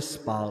Joseph, her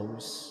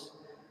spouse,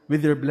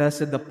 with your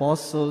blessed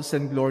apostles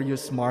and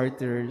glorious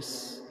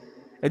martyrs,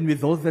 and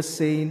with all the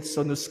saints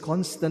on whose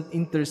constant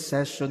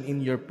intercession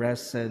in your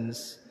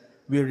presence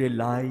we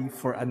rely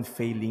for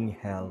unfailing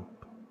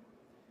help.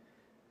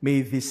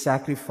 May this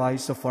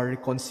sacrifice of our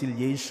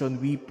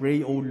reconciliation, we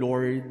pray, O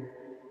Lord,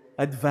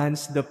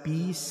 advance the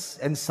peace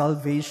and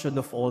salvation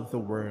of all the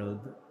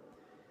world.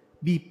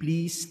 Be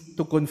pleased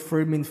to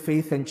confirm in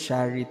faith and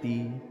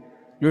charity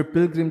your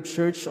pilgrim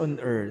church on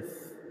earth,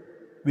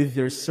 with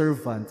your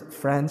servant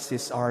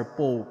Francis, our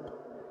Pope,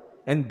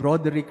 and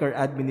Broderick, our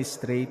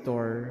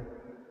Administrator,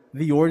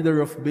 the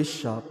order of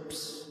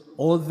bishops,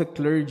 all the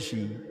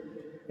clergy,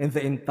 and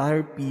the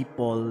entire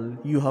people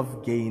you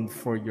have gained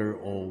for your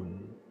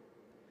own.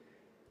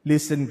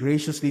 Listen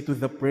graciously to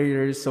the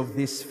prayers of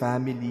this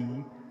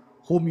family,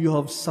 whom you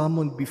have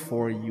summoned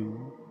before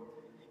you.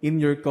 In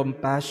your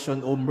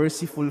compassion, O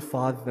merciful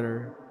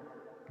Father,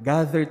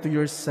 gather to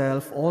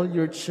yourself all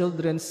your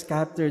children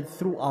scattered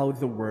throughout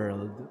the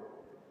world.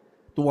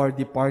 To our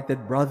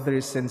departed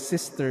brothers and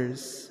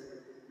sisters,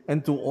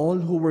 and to all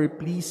who were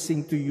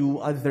pleasing to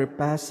you at their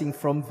passing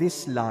from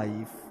this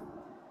life,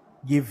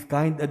 give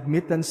kind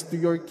admittance to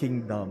your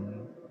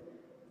kingdom.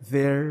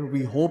 There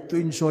we hope to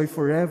enjoy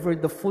forever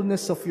the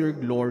fullness of your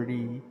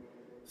glory,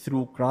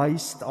 through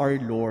Christ our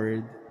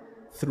Lord,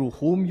 through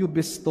whom you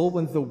bestow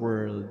on the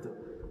world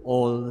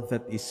all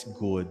that is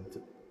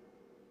good.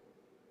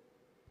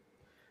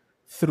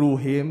 Through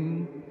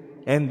him,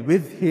 and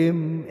with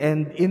him,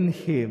 and in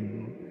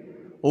him,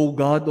 O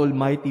God,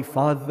 Almighty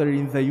Father,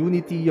 in the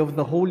unity of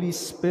the Holy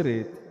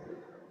Spirit,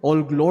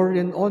 all glory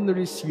and honor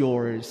is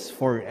yours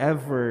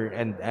forever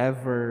and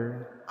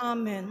ever.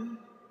 Amen.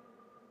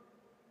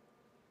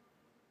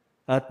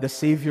 At the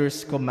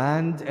Savior's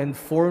command and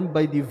formed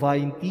by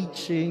divine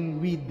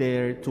teaching, we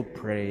dare to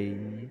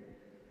pray.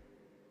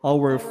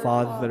 Our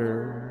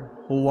Father,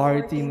 who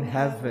art in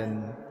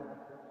heaven,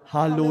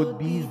 hallowed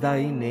be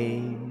thy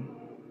name.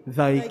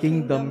 Thy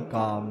kingdom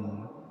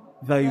come,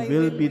 thy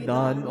will be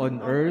done on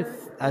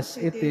earth as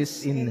it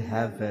is in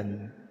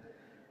heaven.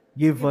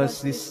 Give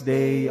us this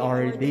day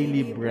our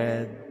daily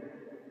bread,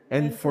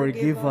 and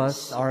forgive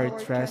us our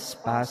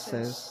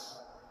trespasses,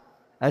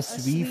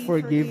 as we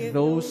forgive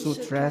those who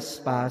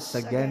trespass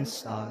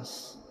against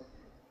us.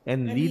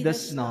 And lead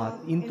us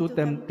not into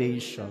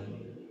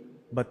temptation,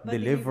 but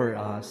deliver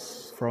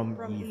us from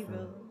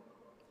evil.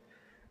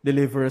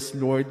 Deliver us,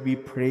 Lord, we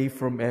pray,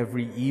 from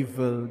every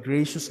evil.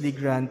 Graciously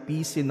grant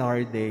peace in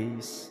our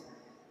days,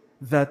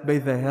 that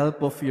by the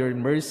help of your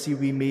mercy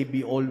we may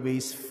be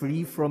always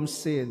free from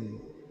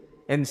sin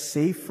and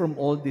safe from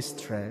all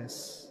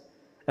distress,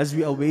 as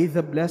we await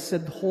the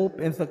blessed hope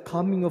and the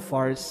coming of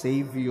our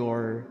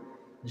Savior,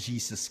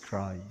 Jesus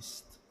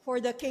Christ. For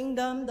the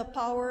kingdom, the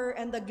power,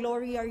 and the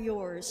glory are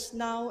yours,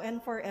 now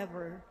and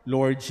forever.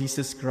 Lord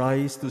Jesus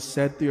Christ, who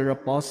said to your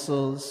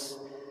apostles,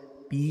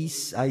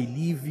 "Peace I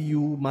leave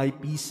you, my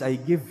peace I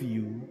give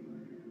you,"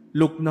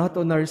 look not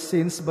on our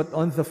sins but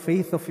on the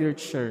faith of your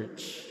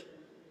Church,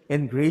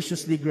 and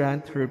graciously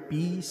grant her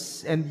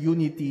peace and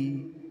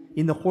unity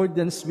in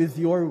accordance with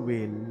your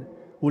will,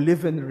 who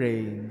live and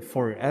reign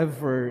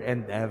forever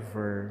and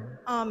ever.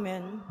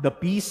 Amen. The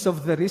peace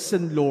of the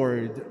risen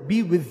Lord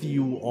be with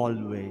you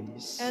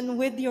always. And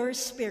with your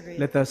spirit.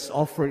 Let us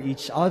offer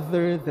each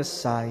other the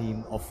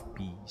sign of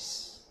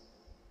peace.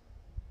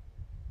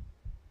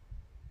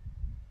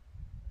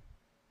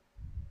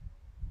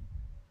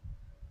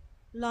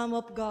 Lamb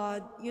of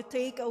God, you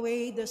take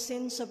away the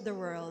sins of the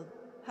world.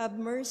 Have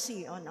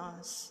mercy on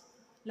us.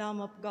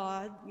 Lamb of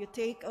God, you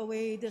take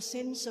away the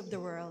sins of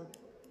the world.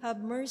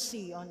 Have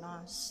mercy on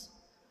us.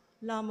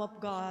 Lamb of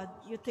God,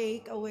 you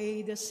take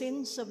away the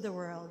sins of the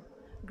world.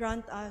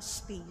 Grant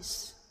us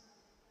peace.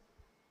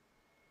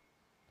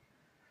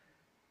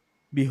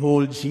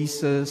 Behold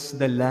Jesus,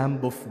 the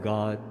Lamb of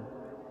God.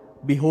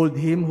 Behold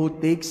him who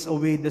takes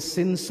away the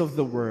sins of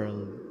the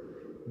world.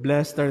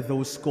 Blessed are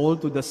those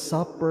called to the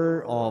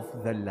supper of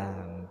the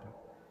Lamb.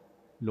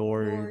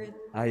 Lord,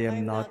 I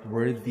am not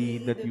worthy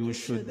that you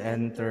should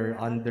enter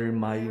under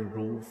my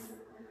roof,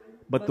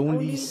 but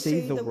only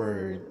say the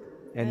word,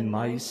 and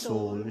my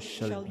soul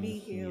shall be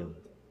healed.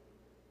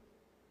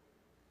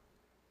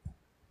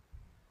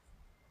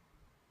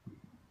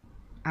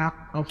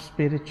 Act of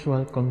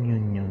spiritual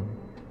communion.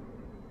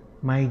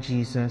 My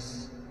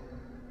Jesus,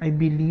 I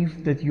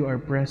believe that you are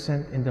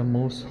present in the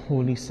most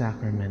holy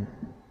sacrament.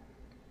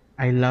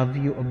 I love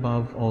you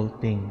above all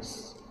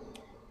things,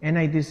 and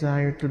I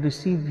desire to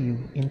receive you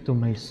into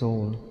my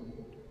soul.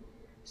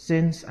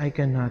 Since I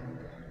cannot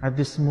at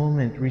this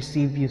moment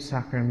receive you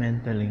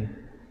sacramentally,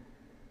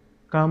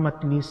 come at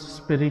least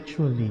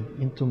spiritually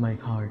into my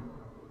heart.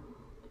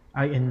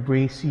 I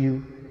embrace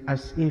you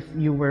as if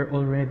you were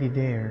already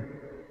there,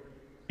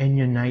 and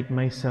unite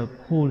myself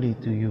wholly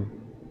to you.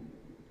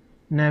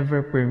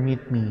 Never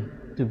permit me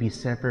to be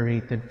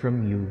separated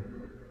from you.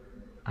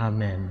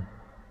 Amen.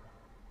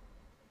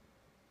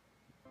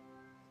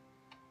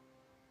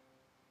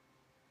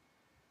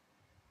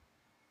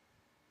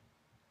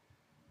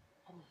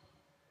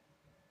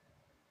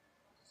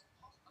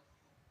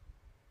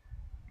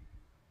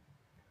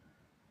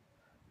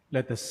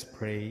 Let us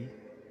pray.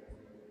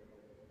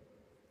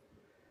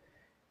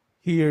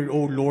 Hear,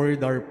 O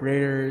Lord, our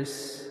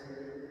prayers,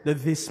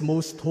 that this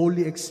most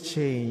holy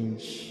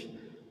exchange,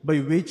 by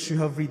which you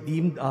have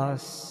redeemed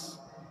us,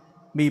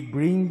 may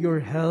bring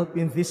your help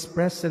in this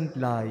present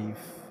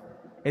life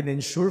and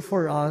ensure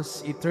for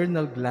us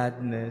eternal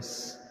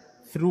gladness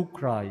through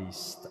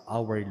Christ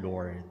our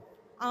Lord.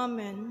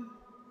 Amen.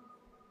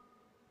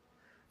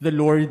 The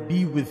Lord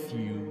be with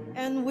you.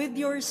 And with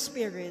your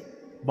spirit.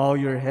 Bow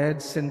your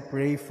heads and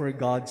pray for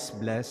God's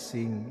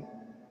blessing.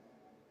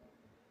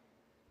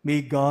 May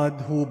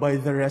God, who by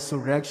the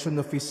resurrection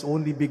of His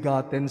only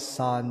begotten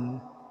Son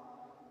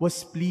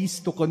was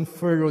pleased to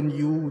confer on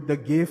you the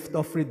gift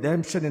of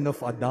redemption and of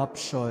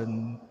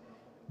adoption,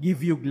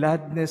 give you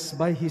gladness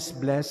by His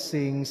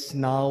blessings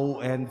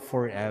now and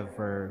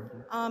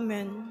forever.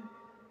 Amen.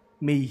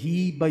 May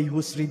he, by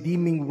whose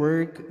redeeming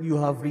work you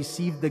have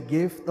received the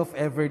gift of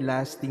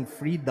everlasting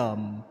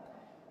freedom,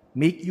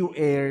 make you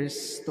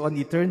heirs to an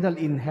eternal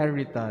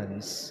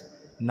inheritance,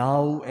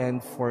 now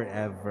and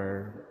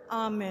forever.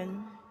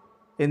 Amen.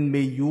 And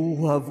may you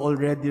who have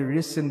already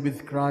risen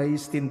with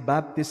Christ in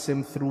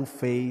baptism through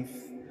faith,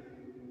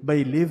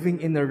 by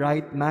living in a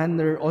right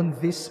manner on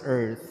this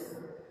earth,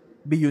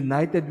 be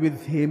united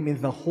with him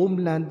in the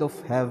homeland of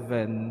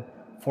heaven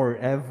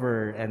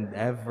forever and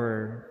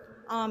ever.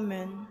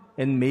 Amen.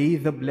 And may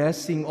the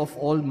blessing of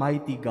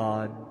Almighty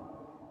God,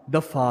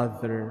 the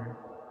Father,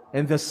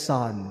 and the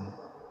Son,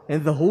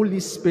 and the Holy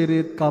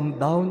Spirit come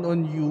down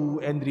on you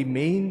and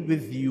remain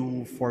with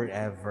you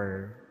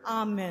forever.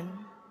 Amen.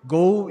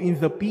 Go in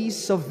the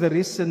peace of the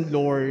risen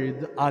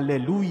Lord.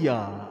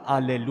 Alleluia,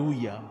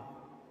 alleluia.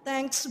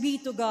 Thanks be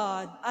to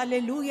God.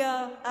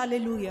 Alleluia,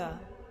 alleluia.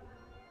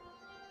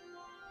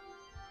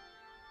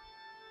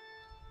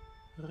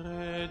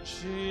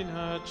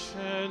 Regina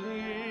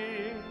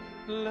Celi,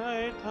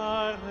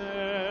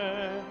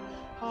 laetare,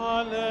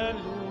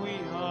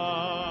 alleluia.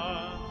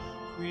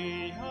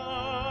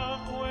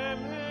 Quiaque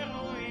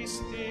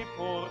meruisti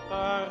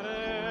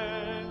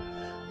portare,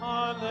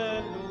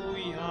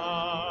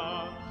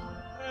 alleluia.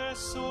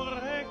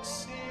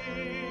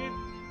 Resurrexit,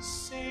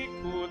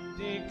 sicut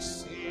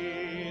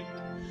dixit,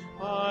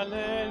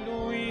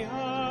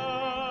 alleluia.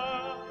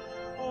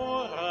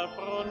 Ora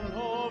pro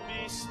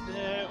nobis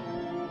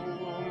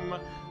Deum,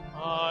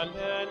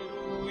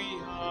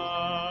 alleluia.